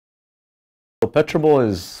So PetroBowl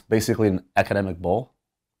is basically an academic bowl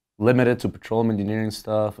limited to petroleum engineering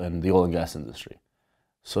stuff and the oil and gas industry.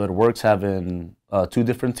 So it works having two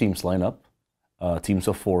different teams line up, teams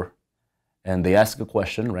of 4, and they ask a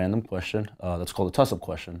question, random question, that's called a toss-up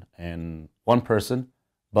question, and one person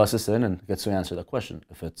buzzes in and gets to answer that question.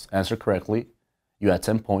 If it's answered correctly, you add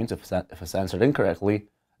 10 points. If it's answered incorrectly,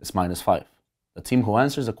 it's -5. The team who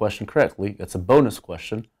answers the question correctly gets a bonus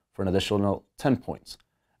question for an additional 10 points.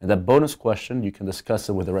 And that bonus question, you can discuss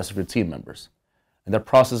it with the rest of your team members. And that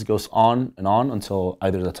process goes on and on until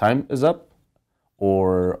either the time is up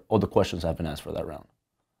or all the questions have been asked for that round.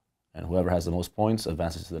 And whoever has the most points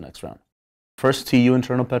advances to the next round. First TU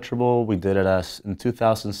internal PetroBowl, we did it in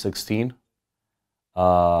 2016.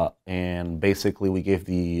 And basically we gave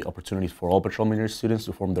the opportunity for all petroleum engineering students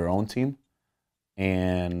to form their own team.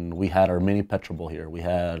 And we had our mini PetroBowl here. We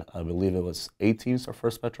had, I believe it was 8 teams our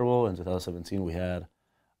first PetroBowl. In 2017 we had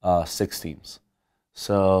 6 teams.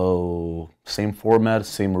 So same format,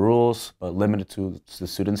 same rules, but limited to the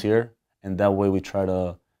students here. And that way we try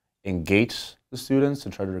to engage the students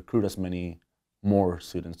and try to recruit as many more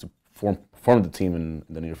students to form the team in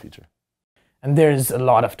the near future. And there's a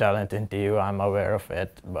lot of talent in TU, I'm aware of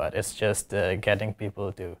it, but it's just getting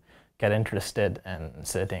people to get interested and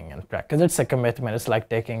sitting and practice. Because it's a commitment, it's like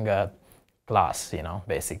taking a class, you know,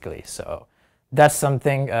 basically. So that's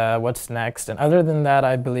something, what's next. And other than that,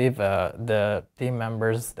 I believe the team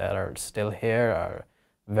members that are still here are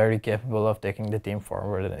very capable of taking the team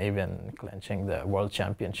forward and even clinching the world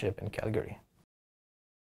championship in Calgary.